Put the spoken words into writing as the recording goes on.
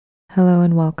Hello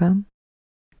and welcome.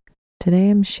 Today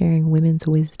I'm sharing women's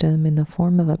wisdom in the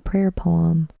form of a prayer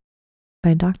poem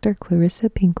by Dr. Clarissa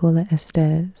Pinkola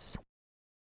Estes.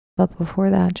 But before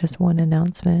that, just one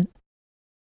announcement.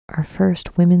 Our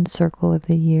first Women's Circle of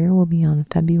the year will be on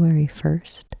February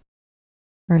 1st.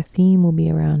 Our theme will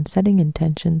be around setting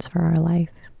intentions for our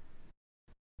life.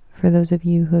 For those of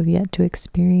you who have yet to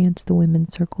experience the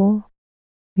Women's Circle,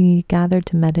 we gather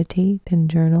to meditate and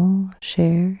journal,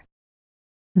 share,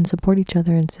 and support each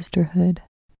other in sisterhood.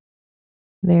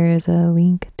 There is a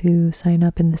link to sign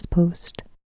up in this post.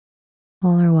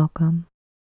 All are welcome.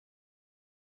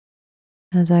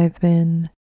 As I've been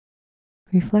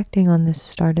reflecting on this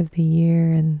start of the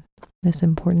year and this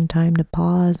important time to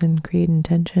pause and create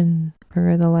intention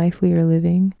for the life we are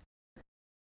living,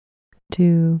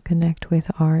 to connect with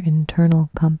our internal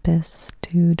compass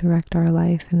to direct our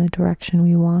life in the direction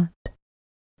we want,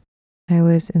 I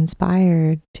was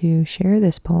inspired to share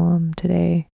this poem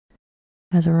today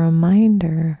as a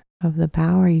reminder of the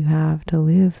power you have to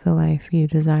live the life you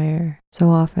desire. So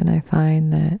often I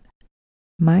find that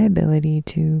my ability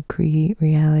to create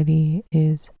reality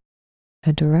is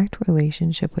a direct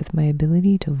relationship with my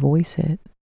ability to voice it.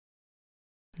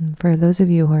 And for those of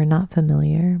you who are not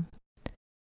familiar,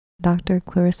 Dr.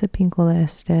 Clarissa Pinkola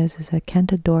Estes is a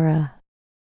cantadora,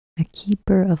 a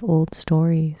keeper of old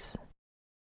stories.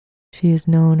 She is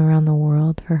known around the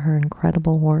world for her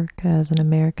incredible work as an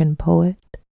American poet,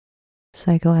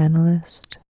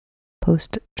 psychoanalyst,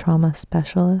 post-trauma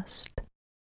specialist.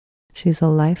 She's a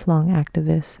lifelong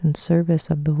activist in service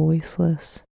of the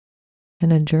voiceless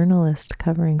and a journalist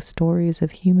covering stories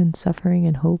of human suffering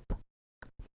and hope.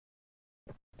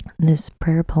 This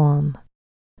prayer poem,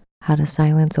 How to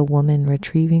Silence a Woman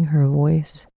Retrieving Her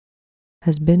Voice,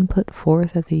 has been put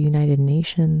forth at the United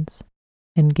Nations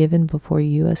and given before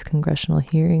U.S. congressional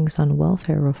hearings on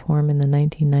welfare reform in the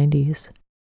 1990s.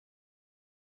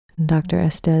 And Dr.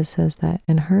 Estes says that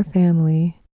in her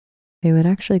family, they would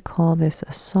actually call this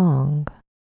a song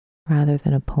rather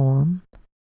than a poem.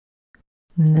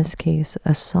 In this case,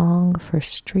 a song for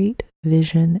straight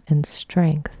vision and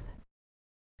strength.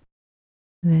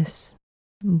 This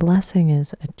blessing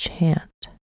is a chant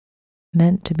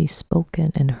meant to be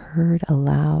spoken and heard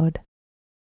aloud.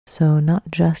 So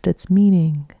not just its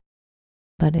meaning,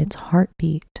 but its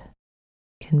heartbeat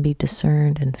can be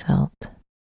discerned and felt.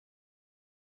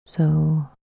 So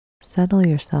settle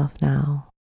yourself now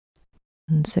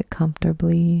and sit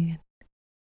comfortably,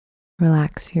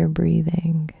 relax your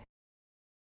breathing.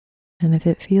 And if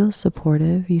it feels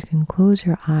supportive, you can close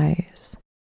your eyes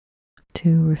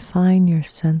to refine your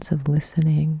sense of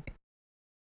listening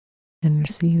and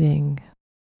receiving,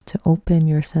 to open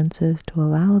your senses to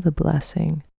allow the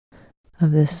blessing of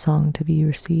this song to be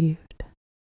received.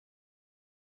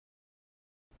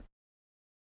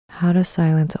 How to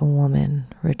silence a woman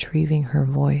retrieving her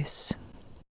voice.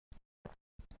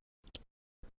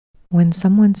 When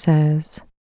someone says,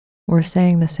 "We're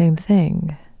saying the same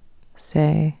thing,"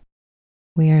 say,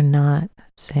 "We are not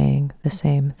saying the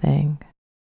same thing."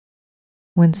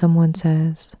 When someone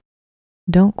says,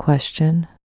 "Don't question,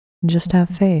 just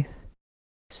have faith,"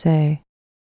 say,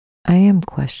 "I am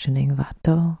questioning,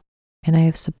 Vato, and I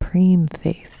have supreme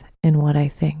faith in what I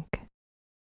think."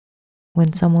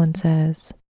 When someone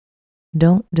says,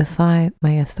 "Don't defy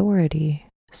my authority,"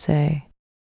 say,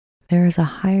 "There is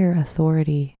a higher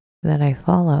authority that I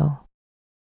follow."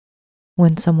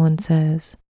 When someone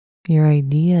says, "Your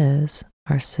ideas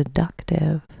are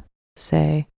seductive,"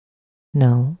 say,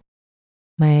 "No,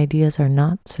 my ideas are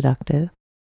not seductive.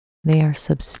 They are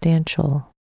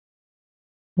substantial."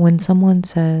 When someone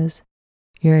says,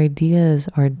 "Your ideas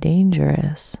are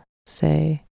dangerous,"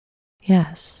 say,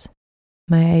 "Yes,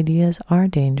 my ideas are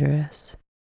dangerous.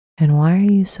 And why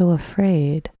are you so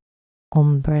afraid,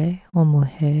 hombre o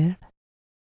mujer?"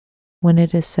 When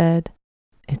it is said,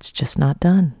 "It's just not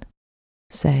done,"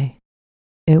 say,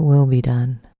 "It will be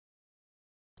done."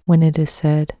 When it is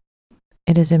said,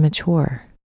 "It is immature,"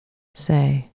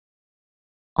 say,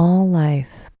 "All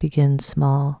life begins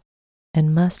small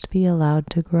and must be allowed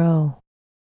to grow."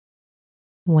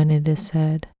 When it is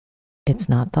said, "It's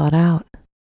not thought out,"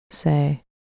 say,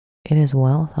 "It is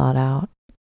well thought out."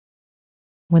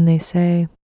 When they say,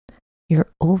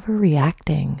 "You're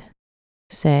overreacting,"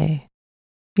 say,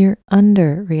 "You're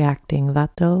underreacting,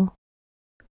 Vato."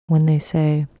 When they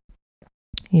say,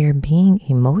 "You're being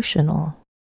emotional,"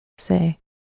 say,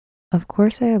 "Of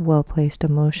course I have well-placed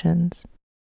emotions.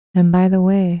 And by the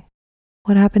way,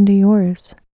 what happened to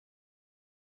yours?"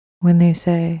 When they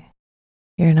say,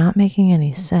 "You're not making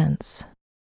any sense,"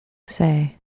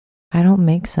 say, "I don't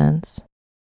make sense.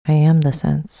 I am the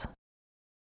sense."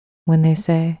 When they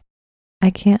say, I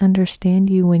can't understand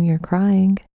you when you're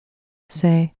crying.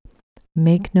 Say,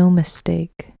 make no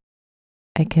mistake,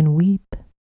 I can weep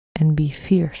and be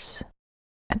fierce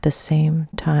at the same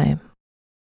time.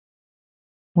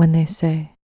 When they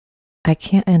say, I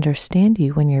can't understand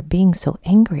you when you're being so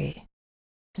angry,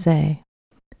 say,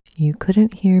 you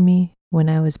couldn't hear me when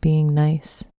I was being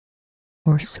nice,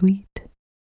 or sweet,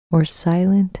 or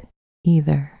silent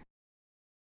either.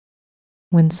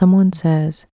 When someone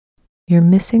says, you're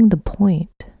missing the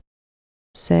point,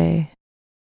 say,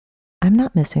 I'm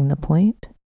not missing the point,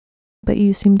 but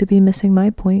you seem to be missing my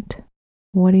point.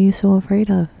 What are you so afraid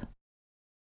of?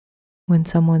 When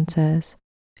someone says,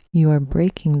 you are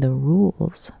breaking the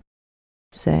rules,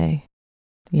 say,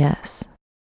 yes,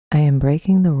 I am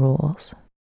breaking the rules.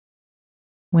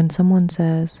 When someone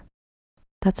says,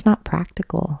 that's not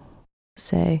practical,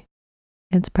 say,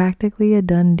 it's practically a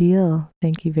done deal,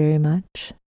 thank you very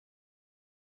much.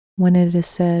 When it is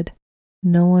said,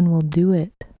 no one will do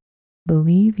it,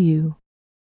 believe you,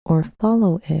 or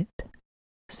follow it,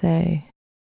 say,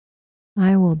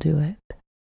 I will do it.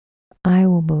 I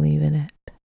will believe in it.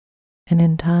 And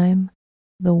in time,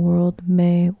 the world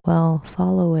may well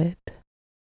follow it.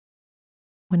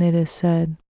 When it is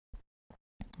said,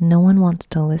 no one wants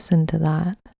to listen to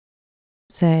that,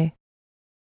 say,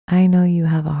 I know you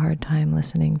have a hard time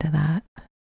listening to that.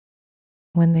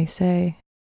 When they say,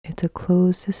 it's a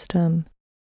closed system,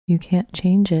 you can't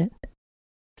change it,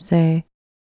 say,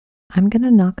 I'm going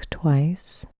to knock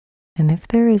twice, and if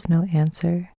there is no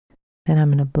answer, then I'm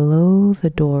going to blow the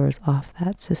doors off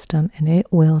that system and it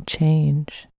will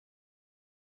change.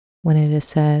 When it is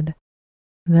said,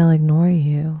 they'll ignore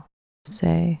you,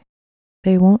 say,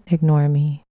 they won't ignore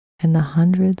me and the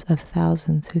hundreds of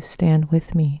thousands who stand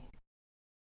with me.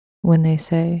 When they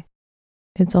say,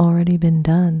 it's already been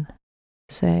done,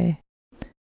 say,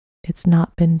 it's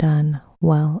not been done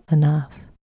well enough.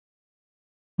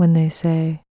 When they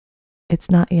say, it's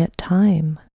not yet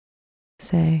time,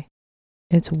 say,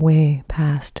 it's way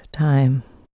past time.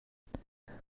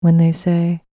 When they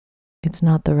say, it's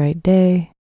not the right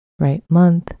day, right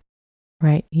month,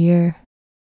 right year,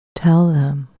 tell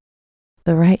them,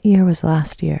 the right year was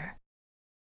last year,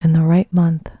 and the right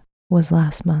month was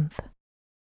last month,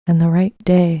 and the right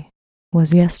day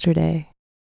was yesterday,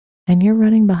 and you're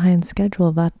running behind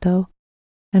schedule, Vato,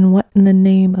 and what in the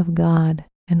name of God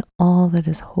and all that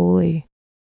is holy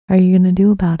are you going to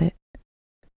do about it?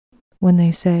 When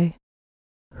they say,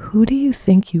 who do you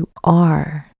think you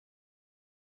are?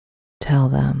 Tell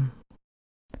them.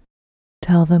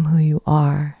 Tell them who you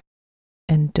are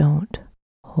and don't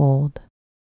hold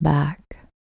back.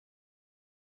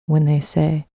 When they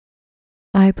say,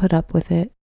 I put up with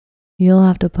it, you'll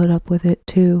have to put up with it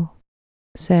too,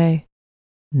 say,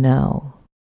 no,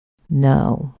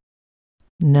 no,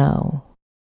 no,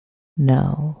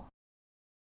 no.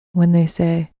 When they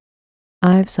say,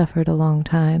 I've suffered a long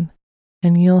time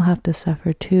and you'll have to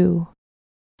suffer too,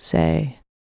 say,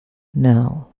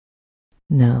 no,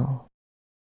 no,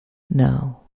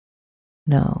 no,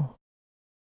 no.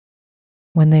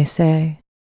 When they say,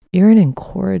 you're an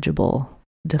incorrigible,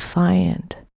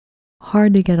 defiant,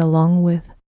 hard to get along with,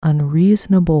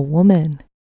 unreasonable woman,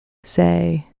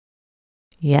 say,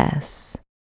 yes,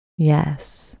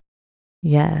 yes,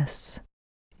 yes,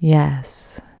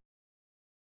 yes.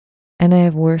 And I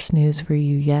have worse news for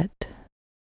you yet.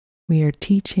 We are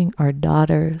teaching our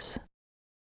daughters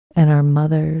and our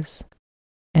mothers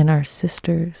and our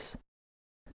sisters.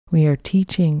 We are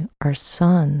teaching our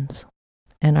sons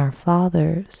and our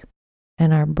fathers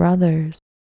and our brothers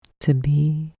to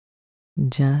be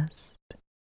just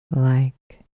like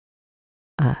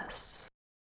us.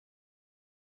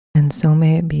 And so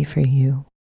may it be for you,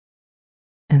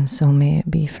 and so may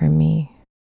it be for me,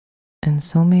 and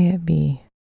so may it be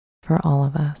for all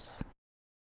of us.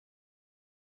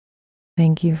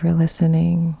 Thank you for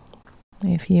listening.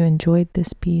 If you enjoyed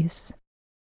this piece,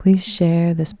 please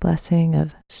share this blessing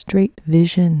of straight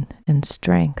vision and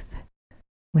strength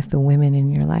with the women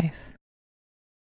in your life.